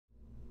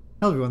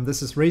Hello everyone,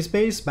 this is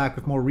RaceBase, back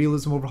with more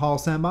Realism Overhaul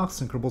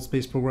Sandbox in Kerbal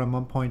Space Program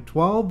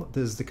 1.12.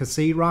 This is the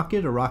Kasei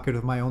rocket, a rocket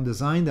of my own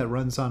design that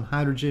runs on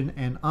hydrogen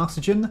and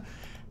oxygen.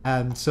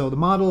 And so the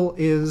model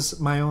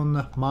is my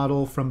own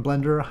model from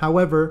Blender.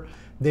 However,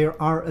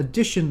 there are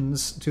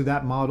additions to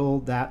that model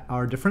that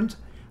are different.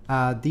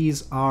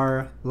 These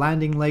are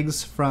landing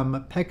legs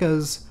from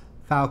Pekka's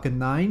Falcon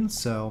 9,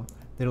 so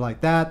they're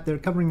like that. They're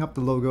covering up the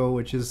logo,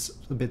 which is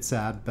a bit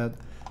sad, but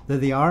there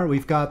they are.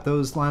 We've got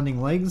those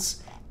landing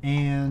legs.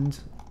 And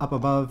up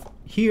above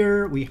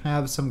here we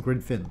have some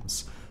grid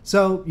fins.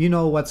 So you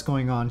know what's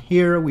going on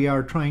here. We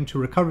are trying to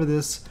recover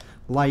this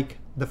like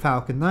the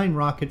Falcon 9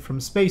 rocket from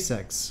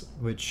SpaceX,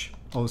 which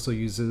also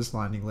uses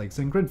landing legs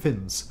and grid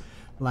fins.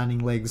 Landing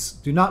legs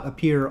do not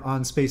appear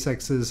on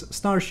SpaceX's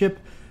Starship.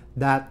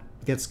 That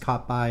gets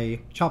caught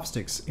by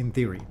chopsticks in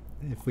theory,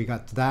 if we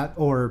got to that,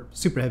 or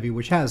Super Heavy,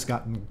 which has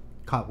gotten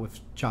caught with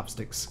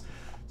chopsticks.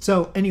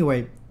 So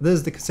anyway, this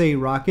is the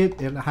Kasei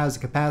rocket. It has a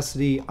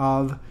capacity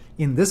of,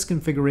 in this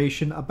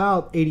configuration,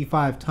 about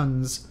 85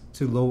 tons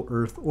to low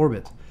Earth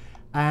orbit.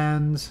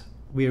 And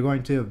we are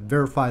going to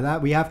verify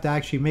that. We have to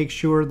actually make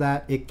sure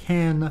that it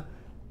can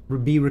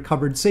be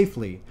recovered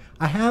safely.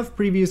 I have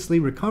previously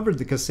recovered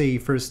the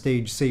Kasei first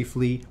stage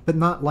safely, but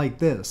not like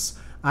this.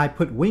 I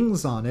put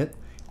wings on it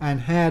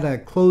and had a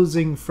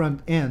closing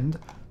front end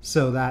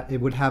so that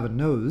it would have a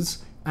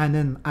nose, and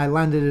then I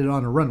landed it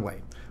on a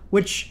runway,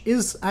 which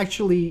is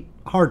actually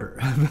harder.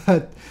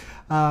 But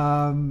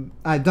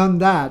I've done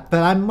that,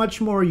 but I'm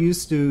much more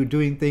used to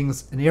doing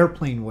things an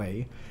airplane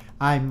way.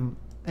 I'm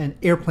an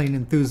airplane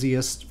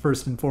enthusiast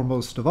first and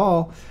foremost of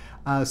all,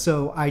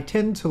 so I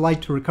tend to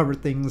like to recover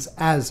things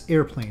as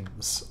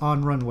airplanes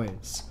on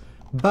runways.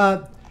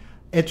 But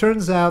it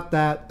turns out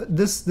that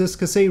this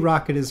Kasei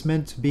rocket is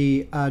meant to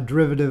be a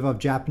derivative of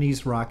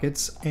Japanese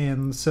rockets,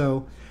 and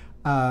so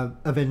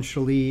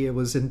eventually it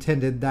was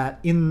intended that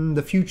in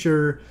the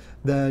future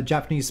the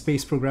Japanese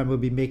space program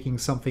would be making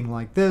something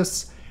like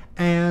this,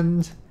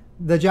 and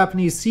the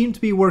Japanese seem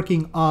to be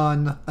working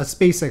on a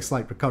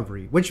SpaceX-like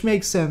recovery, which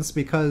makes sense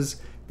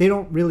because they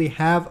don't really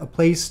have a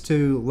place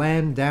to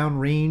land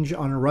downrange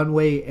on a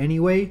runway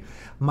anyway.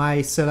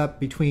 My setup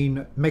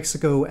between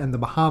Mexico and the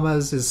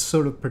Bahamas is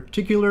sort of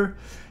particular,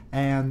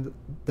 and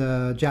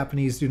the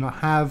Japanese do not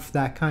have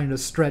that kind of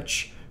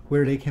stretch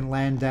where they can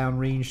land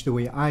downrange the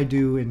way I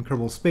do in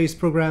Kerbal Space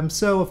Program,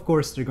 so of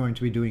course they're going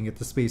to be doing it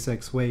the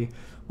SpaceX way,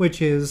 which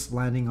is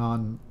landing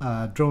on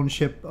a drone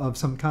ship of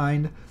some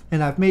kind.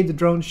 And I've made the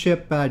drone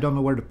ship, but I don't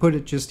know where to put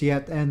it just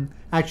yet, and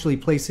actually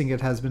placing it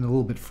has been a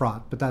little bit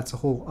fraught, but that's a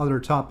whole other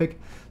topic.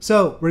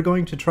 So we're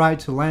going to try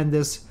to land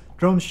this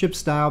drone ship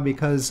style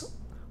because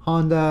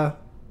Honda,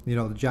 you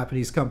know, the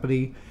Japanese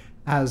company,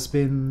 has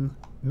been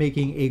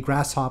making a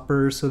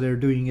grasshopper, so they're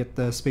doing it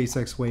the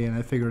SpaceX way, and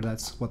I figure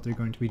that's what they're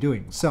going to be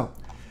doing. So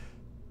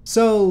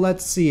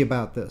let's see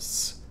about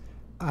this.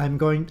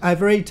 I've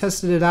already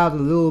tested it out a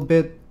little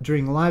bit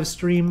during a live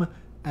stream,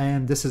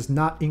 and this is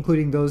not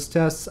including those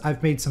tests.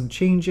 I've made some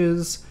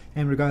changes,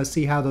 and we're going to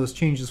see how those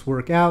changes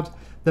work out.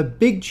 The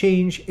big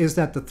change is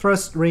that the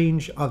thrust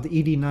range of the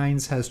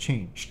ED9s has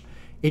changed.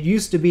 It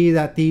used to be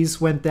that these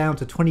went down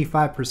to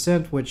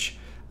 25%, which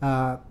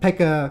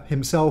Pekka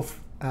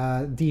himself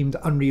deemed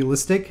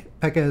unrealistic.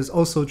 Pekka is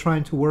also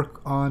trying to work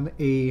on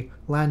a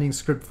landing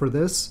script for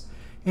this,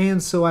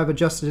 and so I've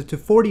adjusted it to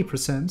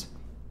 40%.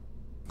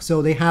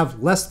 So they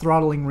have less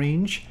throttling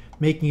range,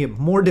 making it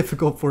more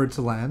difficult for it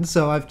to land.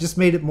 So I've just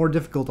made it more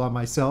difficult on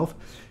myself,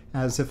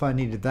 as if I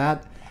needed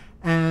that.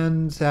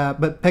 And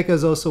but Pekka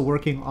is also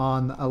working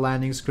on a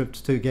landing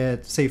script to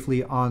get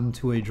safely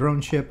onto a drone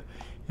ship,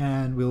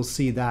 and we'll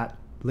see that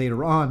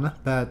later on.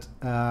 But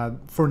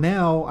for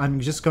now,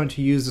 I'm just going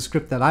to use the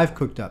script that I've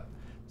cooked up.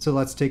 So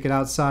let's take it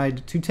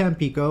outside to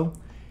Tampico.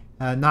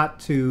 Not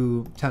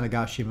to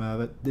Tanegashima,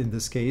 but in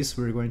this case,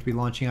 we're going to be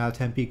launching out of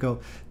Tampico.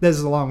 There's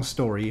a long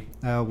story.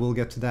 We'll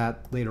get to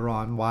that later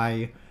on,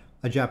 why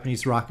a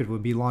Japanese rocket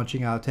would be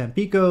launching out of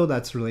Tampico.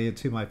 That's related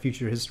to my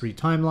future history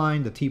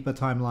timeline, the TIPA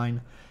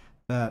timeline.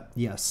 But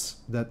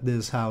yes, that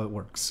is how it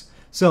works.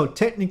 So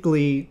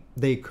technically,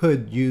 they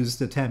could use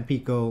the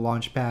Tampico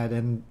launch pad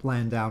and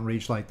land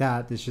downrange like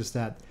that. It's just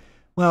that,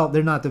 well,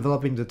 they're not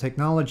developing the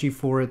technology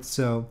for it,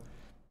 so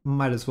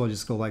might as well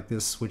just go like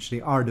this, which they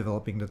are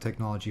developing the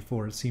technology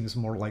for. It seems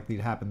more likely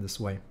to happen this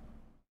way.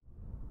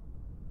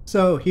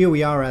 So here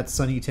we are at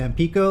sunny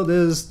Tampico. This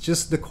is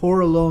just the core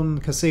alone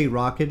Kasei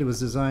rocket. It was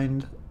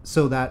designed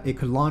so that it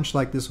could launch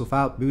like this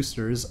without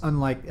boosters,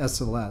 unlike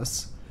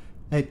SLS.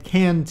 It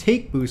can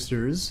take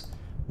boosters,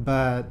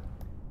 but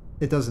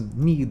it doesn't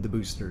need the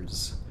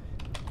boosters.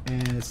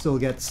 And it still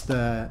gets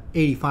the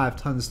 85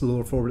 tons to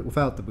lower forward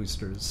without the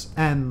boosters,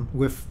 and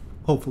with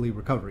hopefully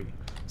recovery.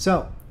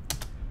 So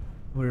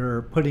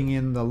we're putting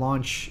in the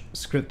launch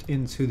script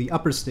into the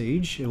upper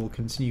stage. It will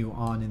continue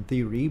on in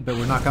theory, but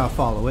we're not going to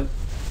follow it.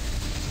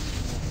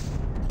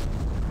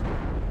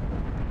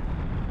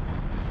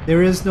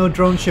 There is no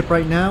drone ship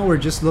right now. We're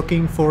just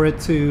looking for it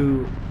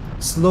to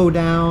slow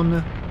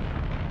down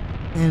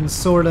and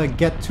sort of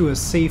get to a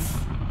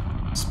safe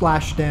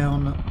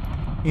splashdown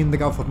in the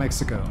Gulf of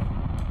Mexico.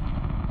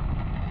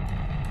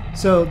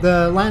 So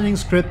the landing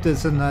script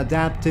is an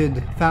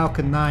adapted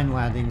Falcon 9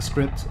 landing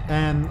script,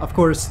 and of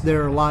course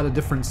there are a lot of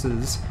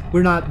differences.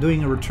 We're not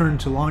doing a return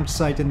to launch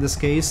site in this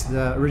case.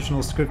 The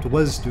original script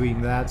was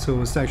doing that, so it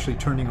was actually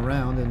turning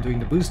around and doing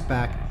the boost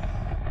back.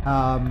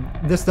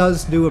 This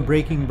does do a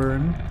braking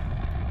burn,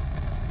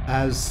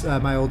 as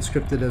my old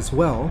script did as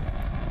well.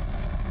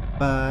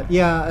 But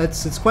yeah,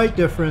 it's quite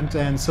different,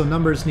 and so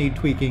numbers need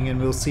tweaking, and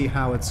we'll see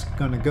how it's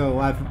gonna go.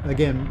 I've,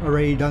 again,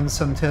 already done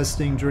some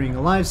testing during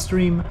a live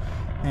stream,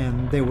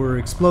 and there were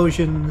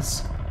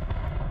explosions,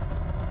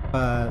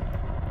 but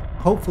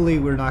hopefully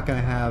we're not going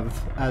to have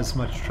as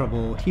much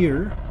trouble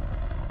here.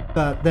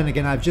 But then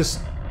again, I've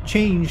just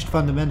changed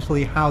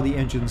fundamentally how the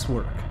engines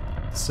work,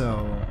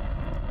 so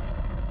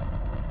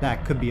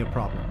that could be a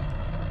problem.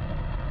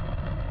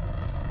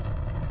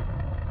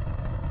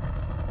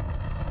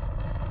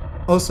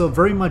 Also,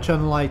 very much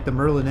unlike the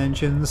Merlin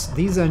engines,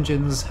 these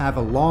engines have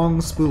a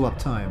long spool-up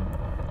time,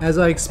 as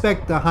I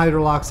expect the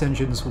Hydrolox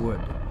engines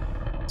would.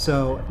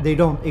 So they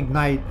don't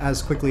ignite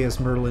as quickly as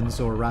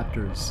Merlins or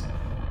Raptors.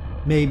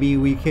 Maybe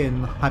we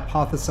can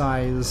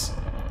hypothesize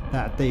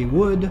that they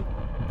would,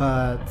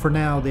 but for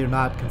now they're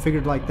not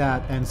configured like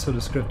that, and so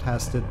the script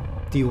has to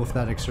deal with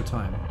that extra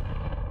time.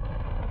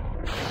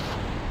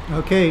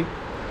 Okay,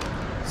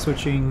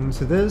 switching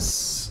to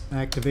this,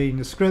 activating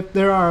the script.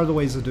 There are other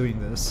ways of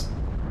doing this,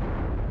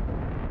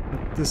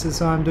 but this is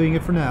how I'm doing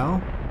it for now.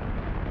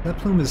 That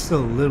plume is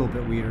still a little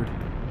bit weird.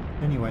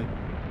 Anyway.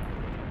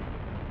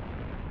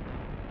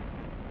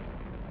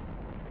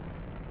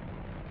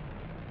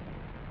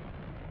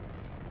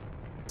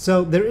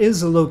 So there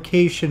is a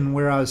location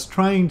where I was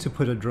trying to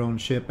put a drone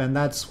ship, and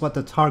that's what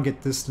the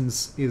target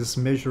distance is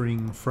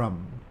measuring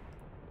from.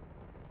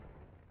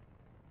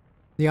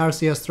 The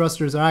RCS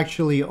thrusters are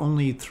actually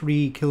only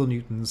 3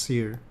 kilonewtons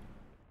here,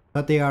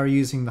 but they are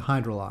using the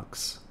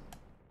Hydrolox.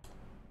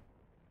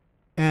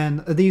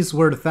 And these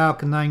were the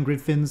Falcon 9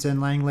 grid fins and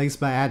landing legs,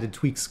 but I added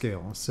tweak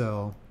scale,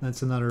 so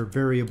that's another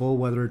variable,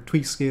 whether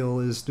tweak scale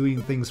is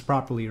doing things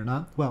properly or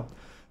not. Well,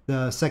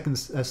 the second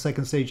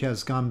stage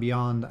has gone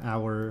beyond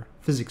our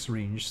physics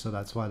range, so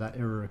that's why that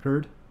error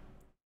occurred.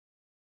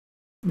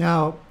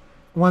 Now,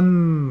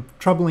 one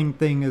troubling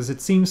thing is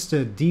it seems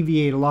to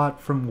deviate a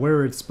lot from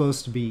where it's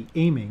supposed to be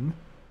aiming,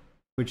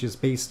 which is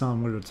based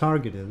on where the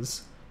target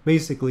is.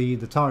 Basically,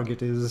 the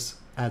target is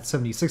at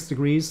 76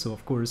 degrees, so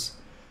of course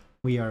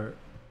we are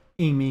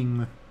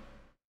aiming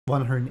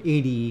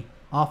 180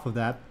 off of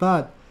that,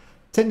 but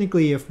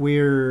technically if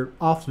we're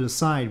off to the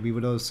side, we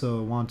would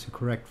also want to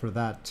correct for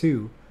that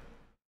too.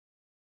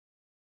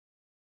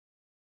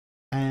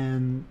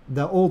 And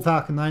the old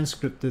Falcon 9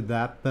 script did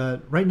that,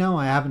 but right now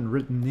I haven't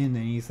written in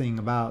anything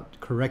about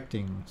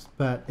correcting,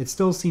 but it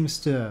still seems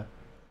to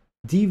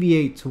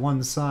deviate to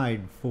one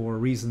side for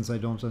reasons I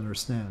don't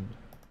understand.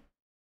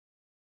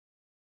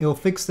 It'll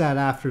fix that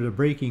after the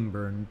braking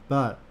burn,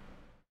 but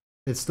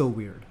it's still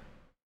weird.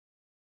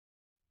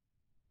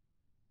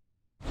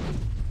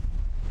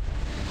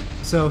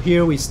 So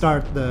here we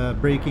start the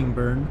braking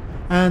burn,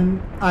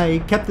 and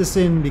I kept this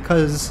in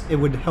because it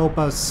would help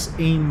us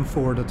aim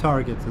for the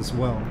target as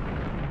well.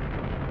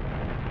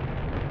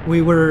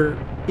 We were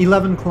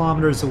 11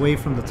 kilometers away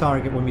from the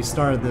target when we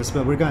started this,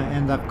 but we're going to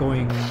end up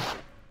going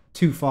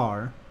too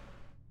far.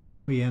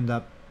 We end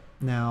up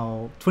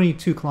now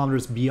 22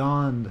 kilometers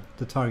beyond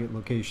the target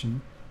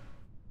location,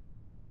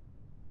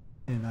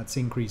 and that's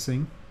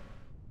increasing.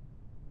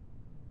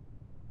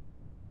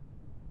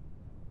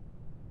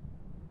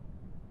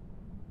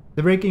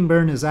 The braking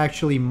burn is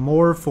actually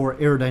more for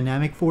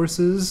aerodynamic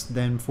forces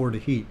than for the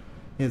heat.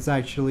 It's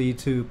actually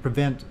to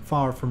prevent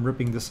FAR from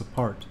ripping this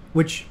apart,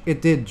 which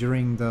it did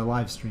during the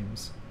live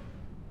streams.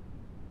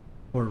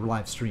 Or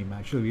live stream,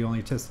 actually, we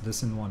only tested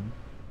this in one.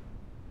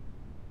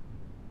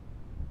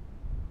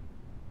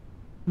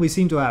 We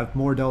seem to have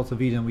more delta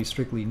V than we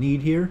strictly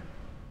need here.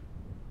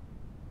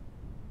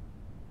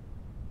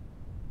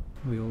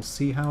 We'll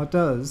see how it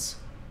does.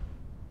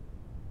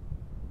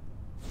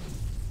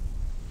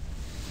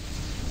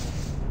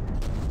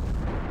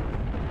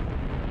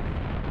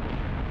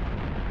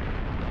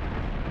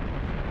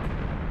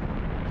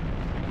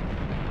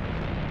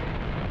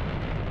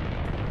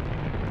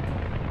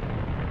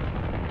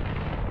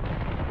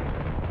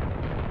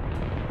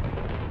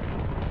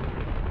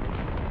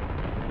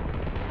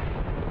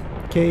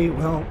 Okay,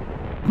 well,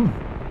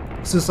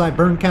 suicide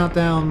burn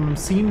countdown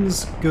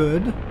seems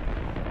good,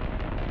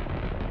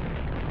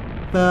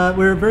 but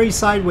we're very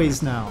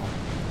sideways now.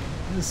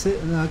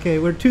 Okay,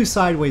 we're too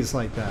sideways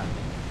like that.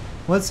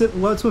 What's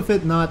with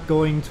it not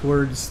going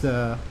towards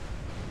the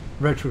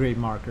retrograde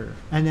marker?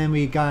 And then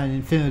we got an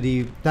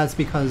infinity. That's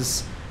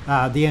because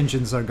the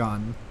engines are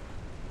gone.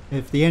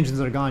 If the engines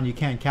are gone, you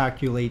can't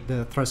calculate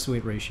the thrust to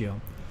weight ratio.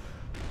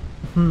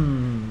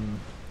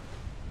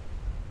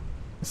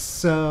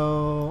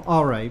 So,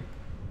 alright.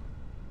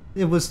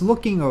 It was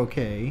looking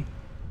okay,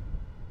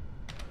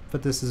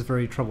 but this is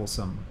very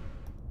troublesome.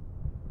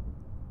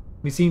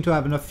 We seem to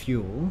have enough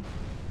fuel.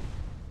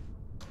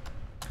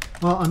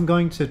 Well, I'm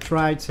going to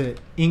try to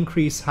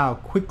increase how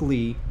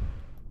quickly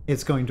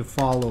it's going to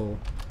follow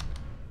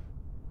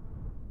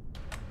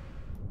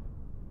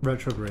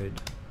retrograde.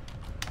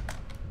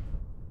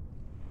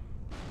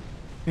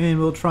 And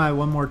we'll try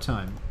one more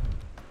time.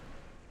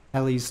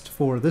 At least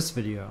for this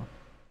video.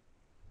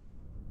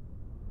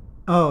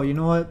 Oh, you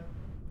know what?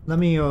 Let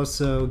me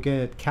also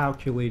get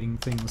calculating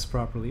things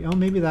properly. Oh,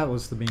 maybe that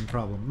was the main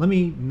problem. Let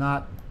me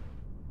not...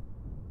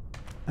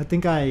 I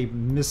think I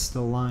missed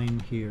a line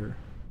here.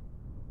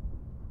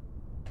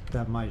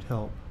 That might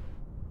help.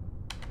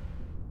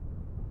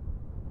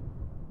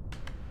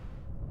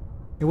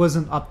 It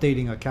wasn't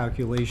updating a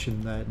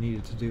calculation that it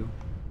needed to do.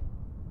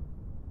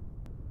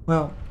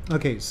 Well,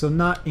 okay, so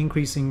not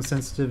increasing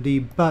sensitivity,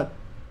 but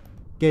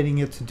getting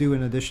it to do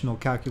an additional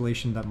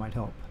calculation that might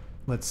help.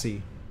 Let's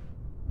see.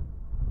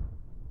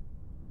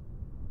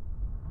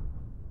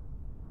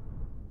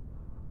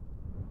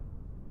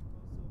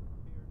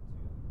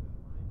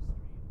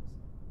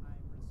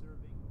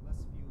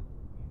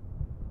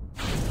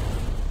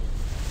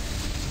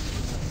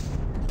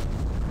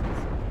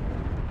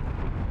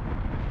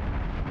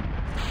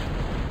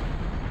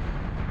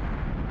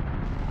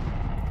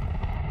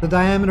 The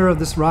diameter of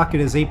this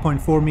rocket is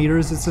 8.4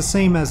 meters. It's the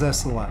same as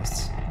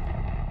SLS.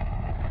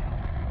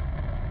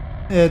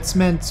 It's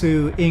meant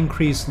to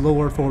increase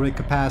lower orbit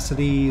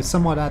capacity,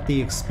 somewhat at the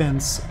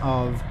expense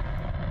of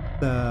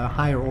the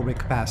higher orbit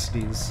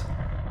capacities.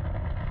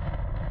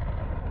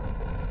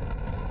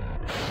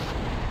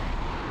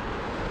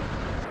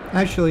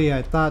 Actually,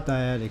 I thought I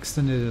had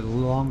extended it a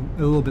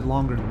little bit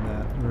longer than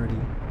that already.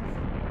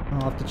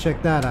 I'll have to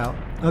check that out.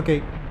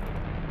 Okay,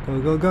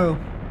 go, go, go.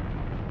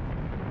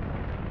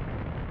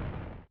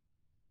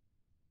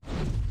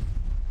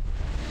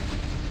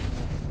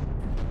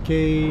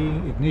 Okay,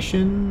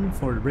 ignition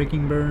for the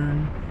braking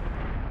burn.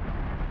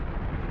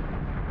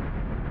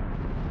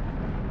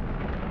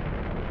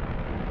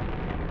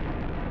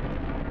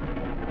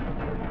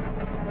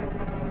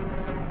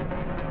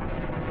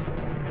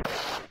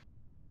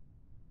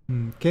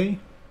 Okay.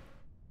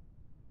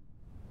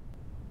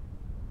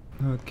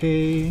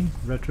 Okay,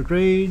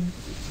 retrograde.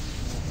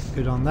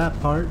 Good on that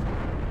part.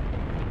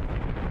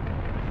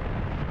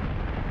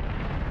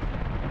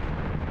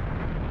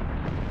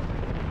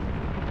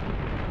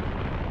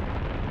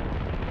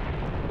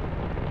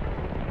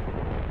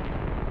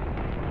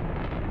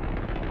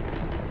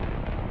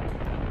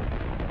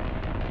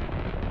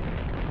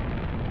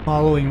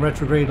 Following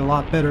retrograde a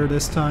lot better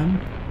this time.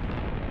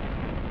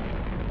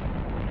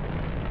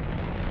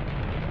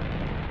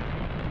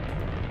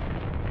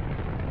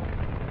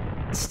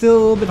 Still a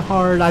little bit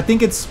hard. I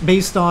think it's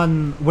based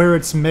on where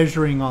it's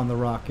measuring on the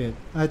rocket.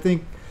 I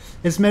think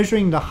it's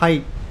measuring the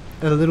height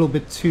a little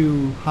bit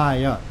too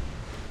high up.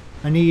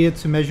 I need it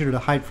to measure the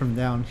height from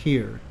down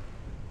here.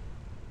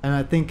 And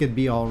I think it'd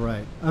be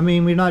alright. I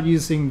mean, we're not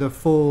using the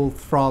full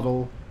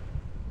throttle,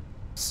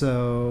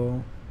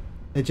 so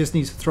it just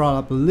needs to throttle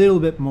up a little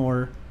bit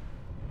more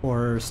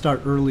or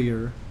start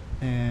earlier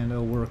and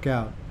it'll work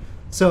out.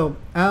 So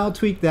I'll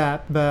tweak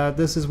that, but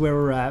this is where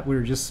we're at.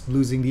 We're just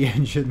losing the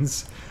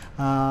engines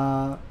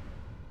and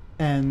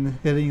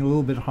hitting a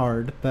little bit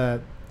hard,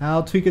 but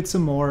I'll tweak it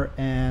some more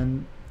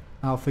and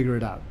I'll figure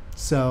it out.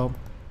 So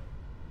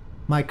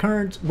my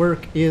current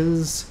work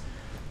is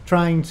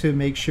trying to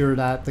make sure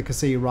that the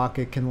Kasei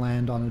rocket can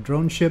land on a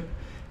drone ship,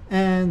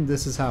 and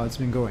this is how it's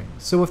been going.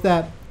 So with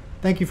that,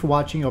 thank you for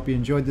watching. I hope you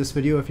enjoyed this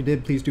video. If you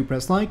did, please do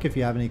press like. If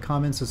you have any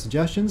comments or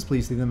suggestions,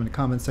 please leave them in the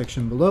comment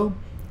section below,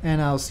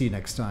 and I'll see you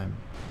next time.